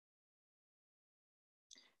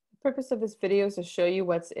purpose of this video is to show you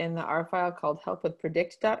what's in the R file called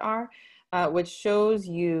help-with-predict.r, which shows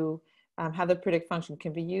you how the predict function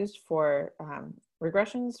can be used for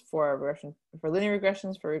regressions, for linear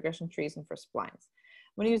regressions, for regression trees, and for splines.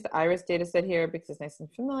 I'm going to use the iris data set here because it's nice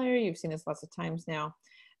and familiar. You've seen this lots of times now.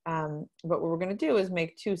 But what we're going to do is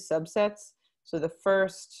make two subsets. So the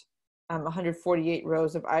first 148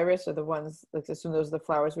 rows of iris are the ones, let's assume those are the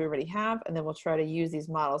flowers we already have, and then we'll try to use these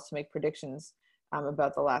models to make predictions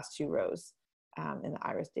about the last two rows in the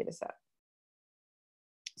iris data set.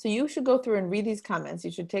 So you should go through and read these comments.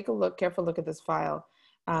 You should take a careful look at this file.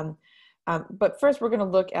 But first we're going to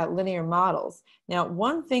look at linear models. Now,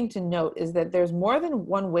 one thing to note is that there's more than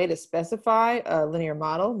one way to specify a linear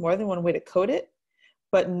model, more than one way to code it,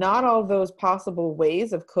 but not all those possible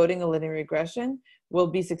ways of coding a linear regression will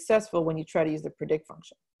be successful when you try to use the predict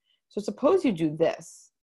function. So suppose you do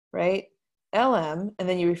this, right? LM, and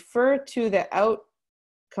then you refer to the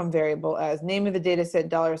outcome variable as name of the data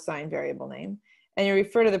set $sign variable name, and you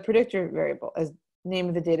refer to the predictor variable as name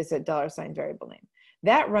of the data set $sign variable name.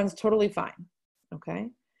 That runs totally fine, okay?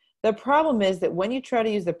 The problem is that when you try to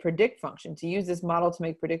use the predict function to use this model to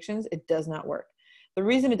make predictions, it does not work. The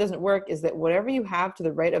reason it doesn't work is that whatever you have to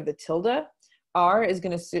the right of the tilde, R is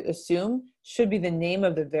going to assume should be the name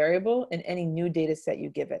of the variable in any new data set you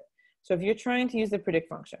give it. So if you're trying to use the predict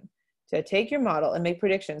function to take your model and make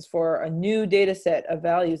predictions for a new data set of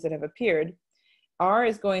values that have appeared, R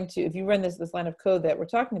is going to, if you run this line of code that we're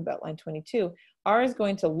talking about, line 22, R is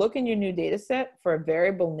going to look in your new data set for a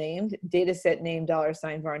variable named data set name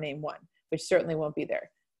 $sign var name1, which certainly won't be there,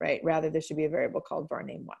 right? Rather, there should be a variable called var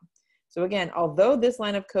name1. So again, although this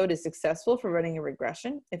line of code is successful for running a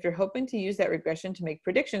regression, if you're hoping to use that regression to make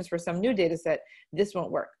predictions for some new data set, this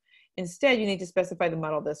won't work. Instead, you need to specify the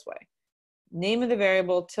model this way. Name of the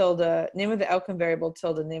variable tilde, name of the outcome variable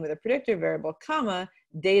tilde, name of the predictor variable, comma,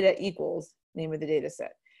 data equals name of the data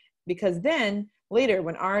set. Because then later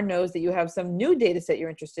when R knows that you have some new data set you're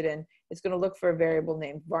interested in, it's going to look for a variable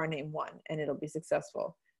named var name1, and it'll be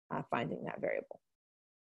successful finding that variable.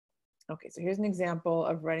 Okay, so here's an example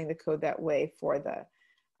of running the code that way for the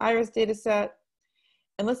iris data set.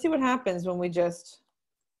 And let's see what happens when we just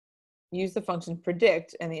use the function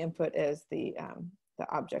predict and the input is the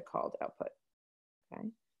object called output. Okay.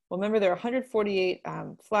 Well, remember there are 148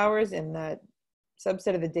 flowers in the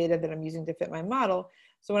subset of the data that I'm using to fit my model.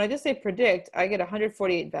 So when I just say predict, I get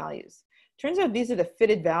 148 values. Turns out these are the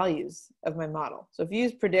fitted values of my model. So if you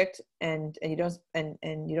use predict and you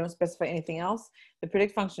don't specify anything else, the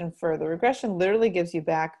predict function for the regression literally gives you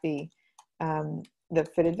back the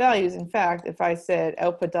fitted values. In fact, if I said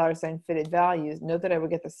output $sign fitted values, note that I would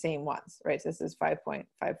get the same ones, right? So this is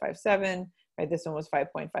 5.557, right? This one was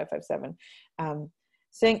 5.557.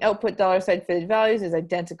 Saying output $sign fitted values is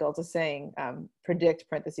identical to saying predict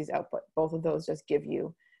parentheses output. Both of those just give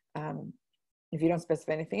you, if you don't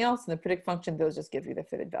specify anything else in the predict function, those just give you the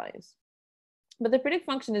fitted values. But the predict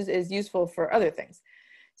function is useful for other things.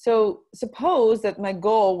 So suppose that my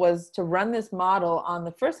goal was to run this model on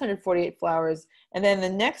the first 148 flowers, and then the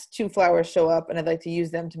next two flowers show up, and I'd like to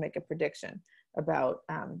use them to make a prediction about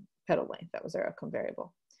petal length. That was our outcome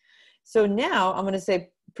variable. So now I'm going to say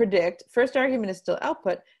predict. First argument is still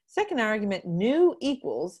output. Second argument, new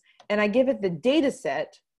equals, and I give it the data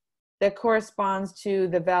set that corresponds to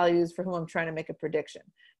the values for whom I'm trying to make a prediction.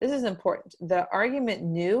 This is important. The argument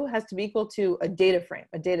new has to be equal to a data frame,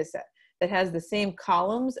 a data set that has the same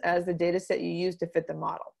columns as the data set you use to fit the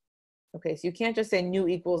model. Okay, so you can't just say new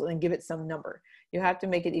equals and then give it some number. You have to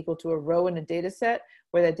make it equal to a row in a data set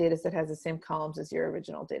where that data set has the same columns as your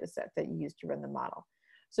original data set that you used to run the model.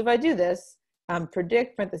 So if I do this,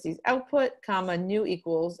 predict parentheses output, comma, new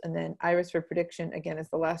equals, and then iris for prediction, again, is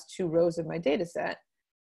the last two rows of my data set.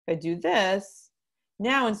 If I do this,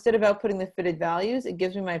 now instead of outputting the fitted values, it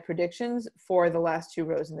gives me my predictions for the last two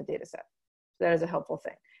rows in the data set. So that is a helpful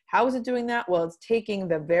thing. How is it doing that? Well, it's taking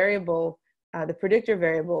the variable, the predictor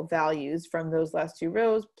variable values from those last two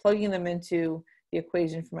rows, plugging them into the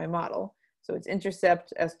equation for my model. So it's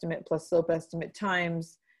intercept estimate plus slope estimate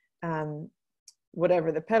times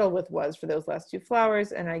whatever the petal width was for those last two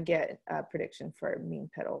flowers, and I get a prediction for mean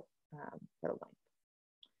petal length.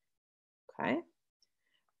 Okay.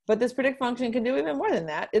 But this predict function can do even more than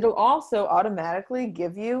that. It'll also automatically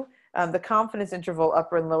give you the confidence interval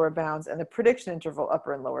upper and lower bounds and the prediction interval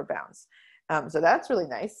upper and lower bounds. So that's really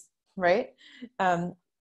nice, right?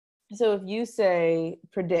 So if you say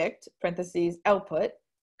predict, parentheses, output,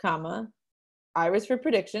 comma, iris for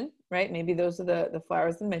prediction, right? Maybe those are the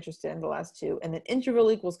flowers that I'm interested in, the last two, and then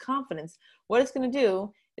interval equals confidence. What it's going to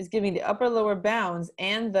do is give me the upper lower bounds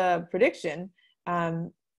and the prediction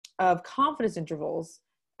of confidence intervals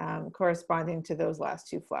corresponding to those last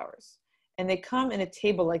two flowers. And they come in a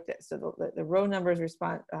table like this. So the row numbers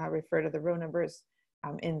refer to the row numbers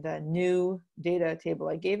in the new data table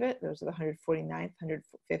I gave it. Those are the 149th,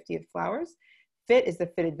 150th flowers. Fit is the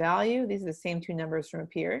fitted value. These are the same two numbers from up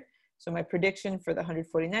here. So my prediction for the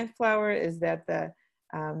 149th flower is that the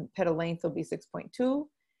petal length will be 6.2.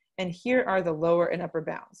 And here are the lower and upper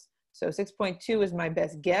bounds. So 6.2 is my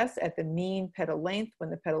best guess at the mean petal length when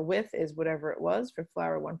the petal width is whatever it was for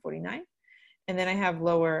flower 149. And then I have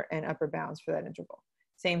lower and upper bounds for that interval.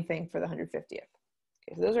 Same thing for the 150th.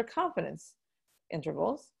 Okay, so those are confidence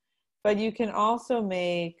intervals, but you can also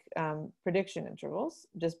make prediction intervals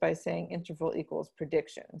just by saying interval equals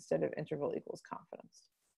prediction instead of interval equals confidence.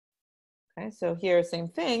 Okay, so here, same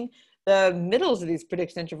thing. The middles of these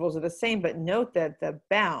prediction intervals are the same, but note that the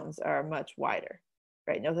bounds are much wider,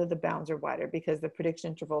 right? Note that the bounds are wider because the prediction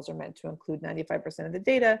intervals are meant to include 95% of the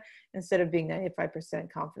data instead of being 95%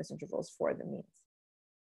 confidence intervals for the means.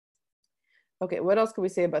 Okay, what else can we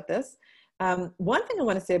say about this? One thing I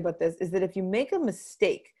want to say about this is that if you make a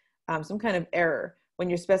mistake, some kind of error, when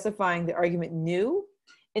you're specifying the argument new,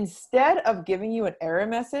 instead of giving you an error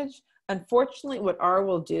message, unfortunately, what R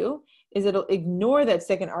will do is it'll ignore that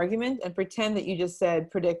second argument and pretend that you just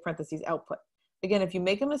said predict parentheses output. Again, if you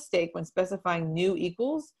make a mistake when specifying new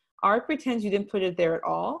equals, R pretends you didn't put it there at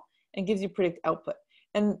all and gives you predict output.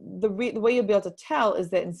 And the way you'll be able to tell is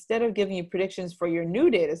that instead of giving you predictions for your new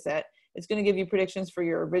data set, it's going to give you predictions for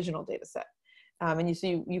your original data set. And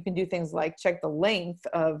you can do things like check the length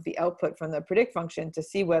of the output from the predict function to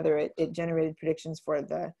see whether it generated predictions for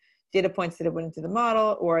the data points that it went into the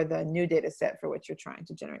model or the new data set for which you're trying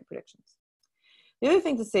to generate predictions. The other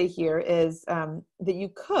thing to say here is that you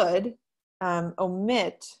could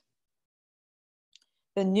omit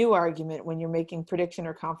the new argument when you're making prediction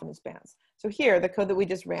or confidence bands. So here, the code that we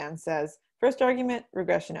just ran says, first argument,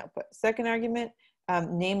 regression output. Second argument,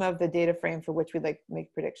 name of the data frame for which we'd like to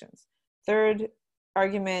make predictions. Third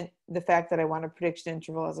argument, the fact that I want a prediction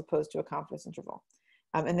interval as opposed to a confidence interval.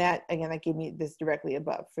 And that, again, that gave me this directly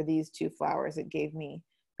above. For these two flowers, it gave me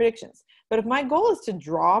predictions. But if my goal is to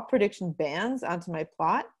draw prediction bands onto my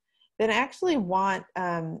plot, then I actually want,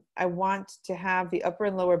 I want to have the upper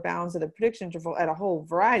and lower bounds of the prediction interval at a whole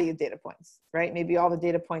variety of data points, right? Maybe all the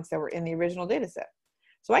data points that were in the original data set.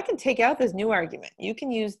 So I can take out this new argument. You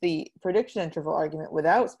can use the prediction interval argument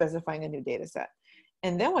without specifying a new data set.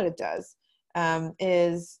 And then what it does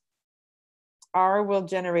is R will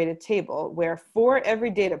generate a table where for every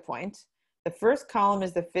data point, the first column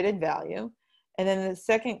is the fitted value, and then the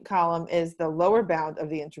second column is the lower bound of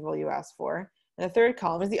the interval you asked for, and the third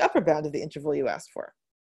column is the upper bound of the interval you asked for.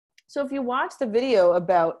 So if you watch the video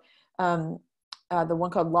about the one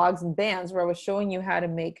called logs and bands, where I was showing you how to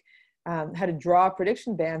make, how to draw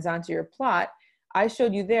prediction bands onto your plot, I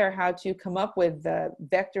showed you there how to come up with the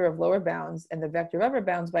vector of lower bounds and the vector of upper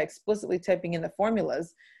bounds by explicitly typing in the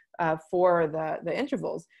formulas for the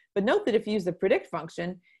intervals. But note that if you use the predict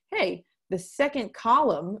function, hey, the second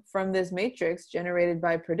column from this matrix generated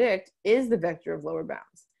by predict is the vector of lower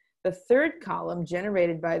bounds. The third column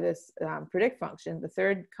generated by this predict function, the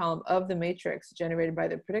third column of the matrix generated by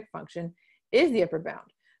the predict function is the upper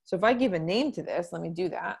bound. So if I give a name to this, let me do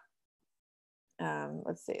that.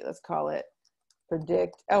 Let's see, let's call it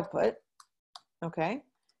predict output. Okay.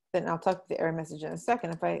 Then I'll talk the error message in a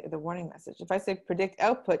second. The warning message, if I say predict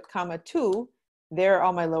output, comma 2, there are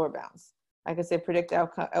all my lower bounds. I could say predict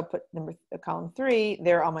output number column 3,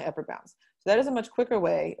 there are all my upper bounds. So that is a much quicker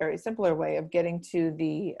way, or a simpler way of getting to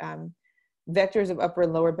the vectors of upper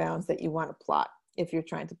and lower bounds that you want to plot if you're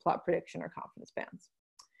trying to plot prediction or confidence bands.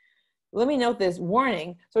 Let me note this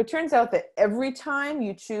warning. So it turns out that every time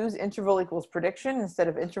you choose interval equals prediction instead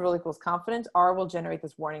of interval equals confidence, R will generate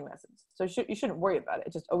this warning message. So you shouldn't worry about it.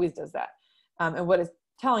 It just always does that. And what it's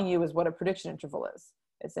telling you is what a prediction interval is.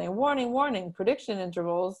 It's saying, warning, warning, prediction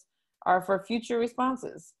intervals are for future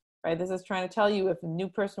responses, right? This is trying to tell you if a new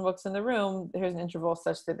person walks in the room, here's an interval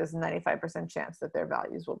such that there's a 95% chance that their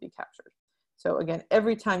values will be captured. So again,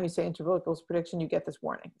 every time you say interval equals prediction, you get this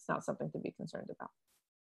warning. It's not something to be concerned about.